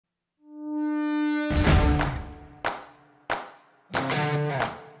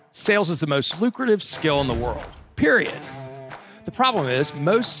Sales is the most lucrative skill in the world, period. The problem is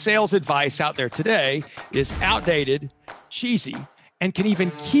most sales advice out there today is outdated, cheesy, and can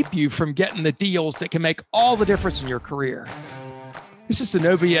even keep you from getting the deals that can make all the difference in your career. This is the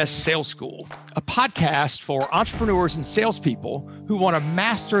No BS Sales School, a podcast for entrepreneurs and salespeople who want to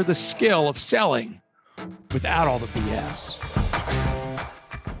master the skill of selling without all the BS.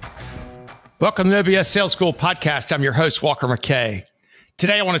 Welcome to the No BS Sales School podcast. I'm your host, Walker McKay.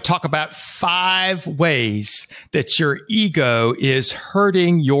 Today, I want to talk about 5 ways that your ego is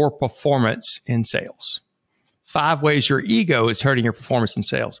hurting your performance in sales. 5 ways your ego is hurting your performance in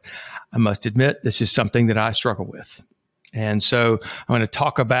sales. I must admit, this is something that I struggle with. And so I'm going to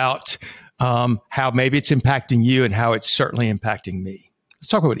talk about how maybe it's impacting you and how it's certainly impacting me. Let's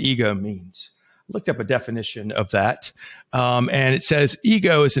talk about what ego means. I looked up a definition of that, and it says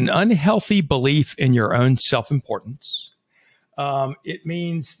ego is an unhealthy belief in your own self-importance. It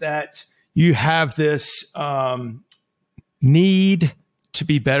means that you have this need to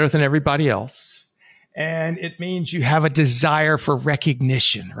be better than everybody else. And it means you have a desire for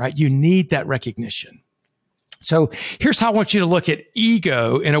recognition, right? You need that recognition. So here's how I want you to look at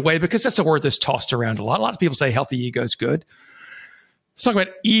ego in a way, because that's a word that's tossed around a lot. A lot of people say healthy ego is good. Let's talk about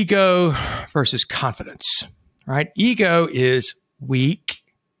ego versus confidence, right? Ego is weak.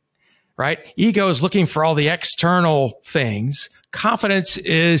 Right? Ego is looking for all the external things. Confidence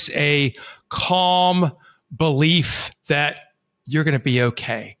is a calm belief that you're going to be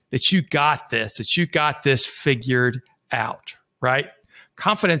okay, that you got this figured out, right?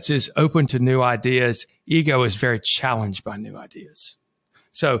 Confidence is open to new ideas. Ego is very challenged by new ideas.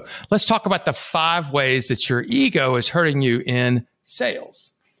 So let's talk about the 5 ways that your ego is hurting you in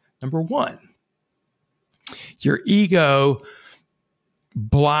sales. Number 1, your ego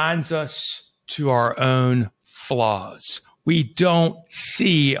blinds us to our own flaws. We don't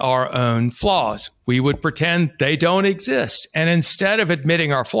see our own flaws. We would pretend they don't exist. And instead of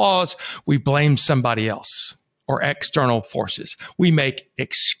admitting our flaws, we blame somebody else or external forces. We make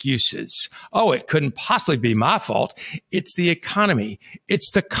excuses. Oh, it couldn't possibly be my fault. It's the economy.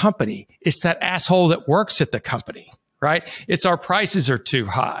 It's the company. It's that asshole that works at the company, right? It's our prices are too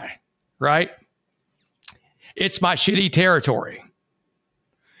high, right? It's my shitty territory.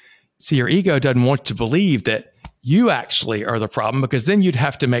 See, your ego doesn't want to believe that you actually are the problem, because then you'd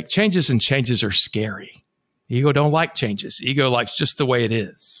have to make changes, and changes are scary. Ego don't like changes. Ego likes just the way it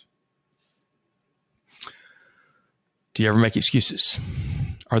is. Do you ever make excuses?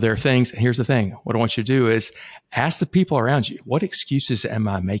 Are there things, and here's the thing, what I want you to do is ask the people around you, what excuses am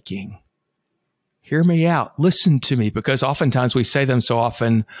I making? Hear me out. Listen to me, because oftentimes we say them so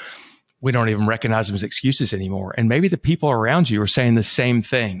often, we don't even recognize them as excuses anymore. And maybe the people around you are saying the same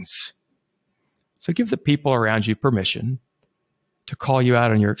things. So give the people around you permission to call you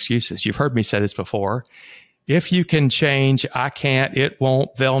out on your excuses. You've heard me say this before. If you can change, I can't, it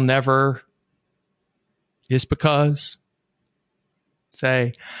won't, they'll never, is because.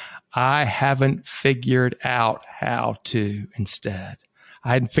 Say, I haven't figured out how to instead.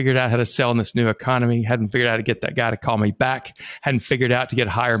 I hadn't figured out how to sell in this new economy. Hadn't figured out how to get that guy to call me back. Hadn't figured out to get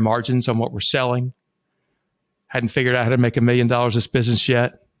higher margins on what we're selling. Hadn't figured out how to make $1 million this business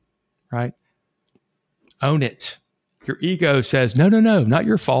yet, right? Own it. Your ego says, no, not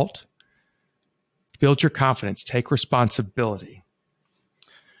your fault. Build your confidence. Take responsibility.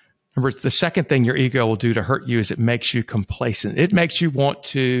 Remember, the second thing your ego will do to hurt you is it makes you complacent. It makes you want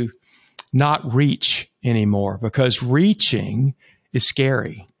to not reach anymore, because reaching is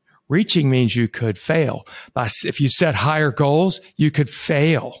scary. Reaching means you could fail. If you set higher goals, you could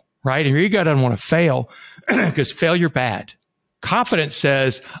fail, right? And your ego doesn't want to fail because failure bad. Confidence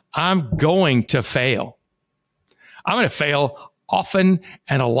says, I'm going to fail. I'm going to fail often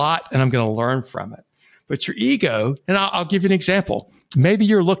and a lot, and I'm going to learn from it. But your ego, and I'll give you an example. Maybe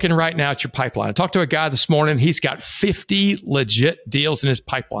you're looking right now at your pipeline. I talked to a guy this morning. He's got 50 legit deals in his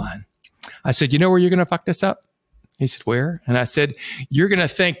pipeline. I said, you know where you're going to fuck this up? He said, where? And I said, you're going to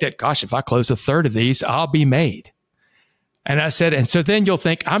think that, gosh, if I close a third of these, I'll be made. And I said, and so then you'll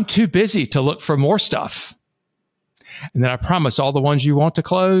think, I'm too busy to look for more stuff. And then I promise all the ones you want to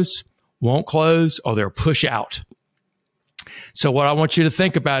close won't close, or they'll push out. So what I want you to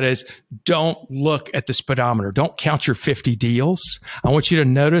think about is, don't look at the speedometer. Don't count your 50 deals. I want you to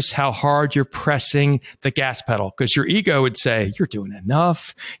notice how hard you're pressing the gas pedal, because your ego would say, you're doing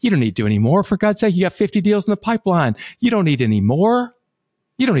enough. You don't need to do any more. For God's sake, you got 50 deals in the pipeline. You don't need any more.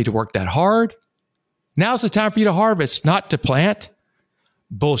 You don't need to work that hard. Now's the time for you to harvest, not to plant.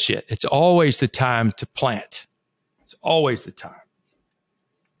 Bullshit. It's always the time to plant. It's always the time.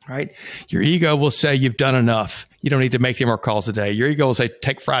 right? Your ego will say you've done enough. You don't need to make any more calls a day. Your ego will say,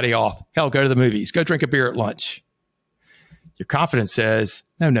 take Friday off. Hell, go to the movies. Go drink a beer at lunch. Your confidence says,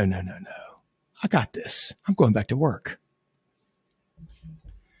 no. I got this. I'm going back to work.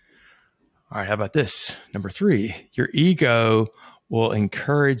 All right, how about this? Number 3, your ego will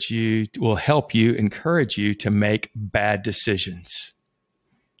encourage you, will help you, encourage you to make bad decisions.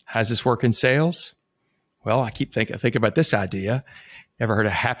 How does this work in sales? Well, I think about this idea. Ever heard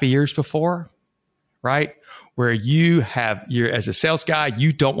of happy years before? Right? Where you're as a sales guy,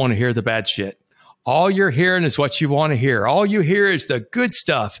 you don't want to hear the bad shit. All you're hearing is what you want to hear. All you hear is the good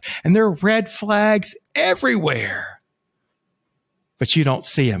stuff. And there are red flags everywhere. But you don't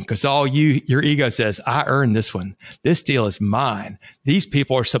see them because your ego says, I earned this one. This deal is mine. These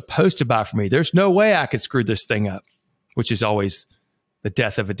people are supposed to buy from me. There's no way I could screw this thing up, which is always the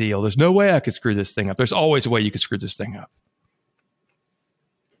death of a deal. There's no way I could screw this thing up. There's always a way you could screw this thing up.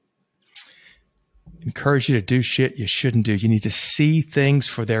 Encourage you to do shit you shouldn't do. You need to see things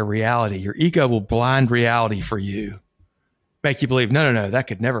for their reality. Your ego will blind reality for you. Make you believe, no, that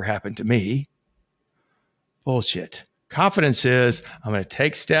could never happen to me. Bullshit. Confidence is, I'm going to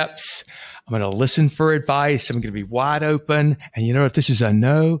take steps. I'm going to listen for advice. I'm going to be wide open. And you know, if this is a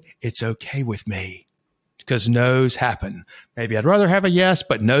no, it's okay with me because no's happen. Maybe I'd rather have a yes,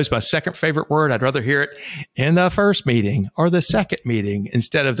 but no's my second favorite word. I'd rather hear it in the first meeting or the second meeting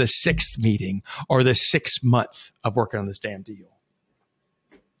instead of the 6th meeting or the 6th month of working on this damn deal.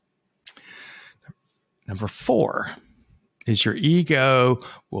 Number 4 is your ego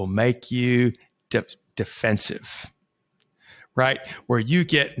will make you defensive. Right? Where you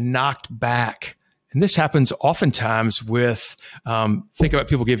get knocked back. And this happens oftentimes with, think about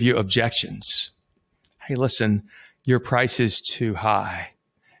people give you objections. Hey, listen, your price is too high.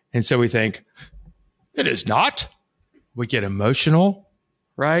 And so we think, it is not. We get emotional,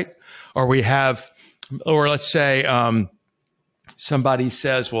 right? Or let's say somebody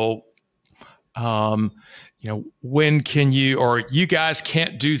says, well, when can you, or you guys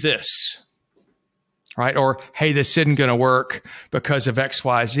can't do this. Right? Or, hey, this isn't going to work because of X,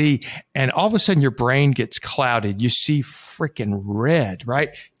 Y, Z. And all of a sudden your brain gets clouded. You see freaking red, right?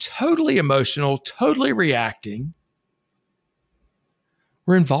 Totally emotional, totally reacting.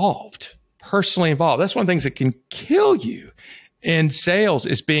 We're involved, personally involved. That's one of the things that can kill you in sales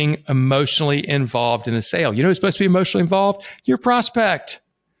is being emotionally involved in a sale. You know who's supposed to be emotionally involved? Your prospect.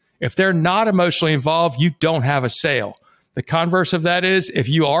 If they're not emotionally involved, you don't have a sale. The converse of that is if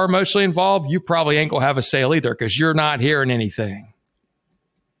you are emotionally involved, you probably ain't going to have a sale either because you're not hearing anything.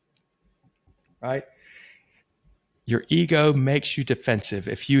 Right? Your ego makes you defensive.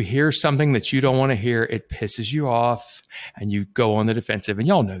 If you hear something that you don't want to hear, it pisses you off and you go on the defensive. And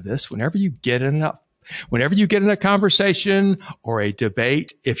y'all know this. Whenever you get in a conversation or a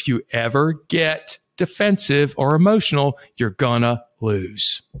debate, if you ever get defensive or emotional, you're gonna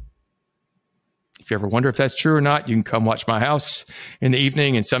lose. If you ever wonder if that's true or not, you can come watch my house in the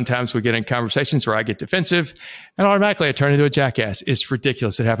evening. And sometimes we get in conversations where I get defensive and automatically I turn into a jackass. It's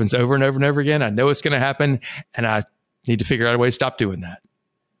ridiculous. It happens over and over and over again. I know it's going to happen and I need to figure out a way to stop doing that.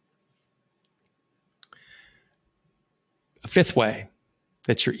 A 5th way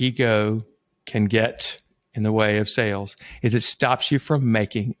that your ego can get in the way of sales is it stops you from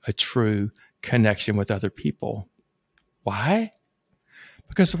making a true connection with other people. Why?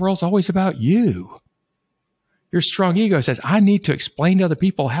 Because the world's always about you. Your strong ego says, I need to explain to other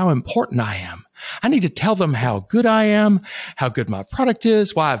people how important I am. I need to tell them how good I am, how good my product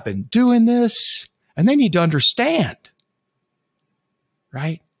is, why I've been doing this. And they need to understand.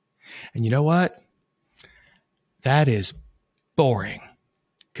 Right? And you know what? That is boring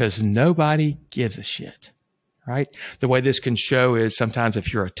because nobody gives a shit. Right? The way this can show is sometimes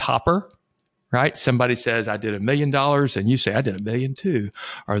if you're a topper, right? Somebody says, I did $1 million and you say, I did $1 million too.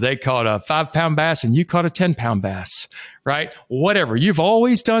 Or they caught a 5-pound bass and you caught a 10-pound bass, right? Whatever. You've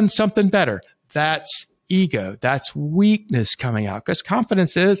always done something better. That's ego. That's weakness coming out because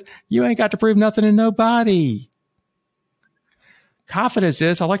confidence is you ain't got to prove nothing to nobody. Confidence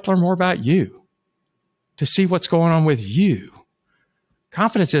is I like to learn more about you to see what's going on with you.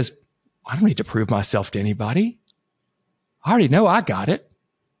 Confidence is I don't need to prove myself to anybody. I already know I got it.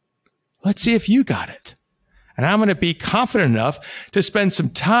 Let's see if you got it. And I'm going to be confident enough to spend some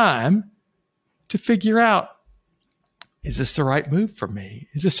time to figure out, is this the right move for me?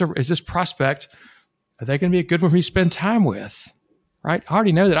 Is this prospect, are they going to be a good one for me to spend time with? Right? I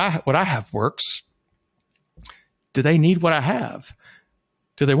already know that what I have works. Do they need what I have?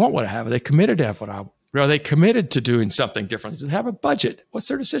 Do they want what I have? Are they committed to have what I want? Are they committed to doing something different? Do they have a budget? What's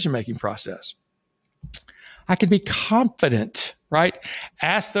their decision-making process? I can be confident right?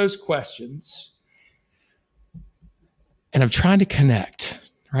 Ask those questions. And I'm trying to connect,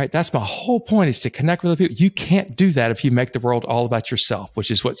 right? That's my whole point, is to connect with other people. You can't do that if you make the world all about yourself,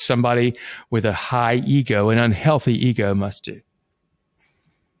 which is what somebody with a high ego, an unhealthy ego, must do.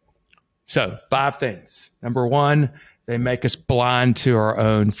 So 5 things. Number 1, they make us blind to our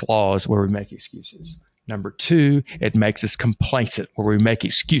own flaws where we make excuses. Number 2, it makes us complacent where we make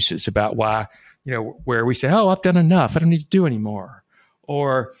excuses about why, where we say, oh, I've done enough. I don't need to do anymore.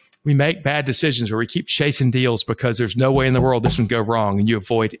 Or we make bad decisions where we keep chasing deals because there's no way in the world this would go wrong, and you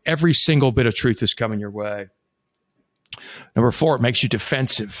avoid every single bit of truth that's coming your way. Number 4, it makes you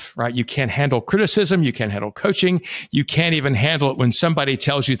defensive, right? You can't handle criticism. You can't handle coaching. You can't even handle it when somebody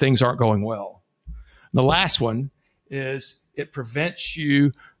tells you things aren't going well. And the last one is it prevents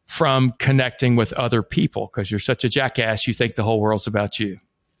you from connecting with other people because you're such a jackass, you think the whole world's about you.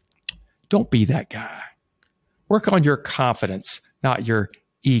 Don't be that guy. Work on your confidence, not your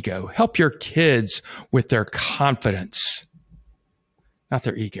ego. Help your kids with their confidence, not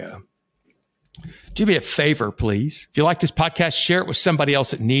their ego. Do me a favor, please. If you like this podcast, share it with somebody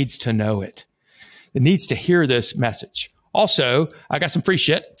else that needs to know it, that needs to hear this message. Also, I got some free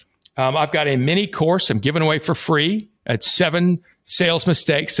shit. I've got a mini course I'm giving away for free at 7 sales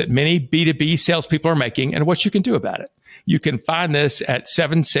mistakes that many B2B salespeople are making and what you can do about it. You can find this at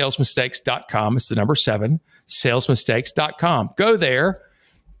 7salesmistakes.com. It's the number 7, salesmistakes.com. Go there,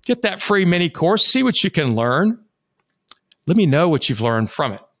 get that free mini course, see what you can learn. Let me know what you've learned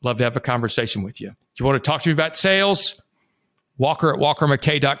from it. Love to have a conversation with you. If you want to talk to me about sales,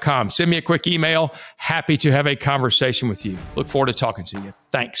 walker@walkermckay.com. Send me a quick email. Happy to have a conversation with you. Look forward to talking to you.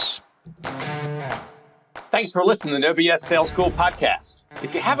 Thanks. Thanks for listening to the No BS Sales School podcast.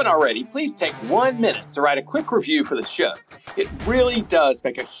 If you haven't already, please take 1 minute to write a quick review for the show. It really does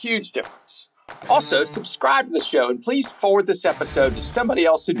make a huge difference. Also, subscribe to the show and please forward this episode to somebody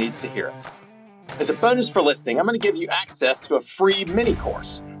else who needs to hear it. As a bonus for listening, I'm going to give you access to a free mini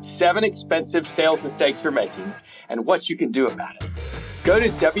course, 7 expensive sales mistakes you're making and what you can do about it. Go to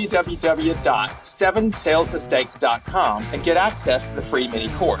www.7salesmistakes.com and get access to the free mini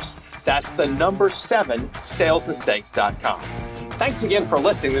course. That's the number 7, salesmistakes.com. Thanks again for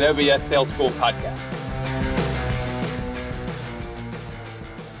listening to the No BS Sales School podcast.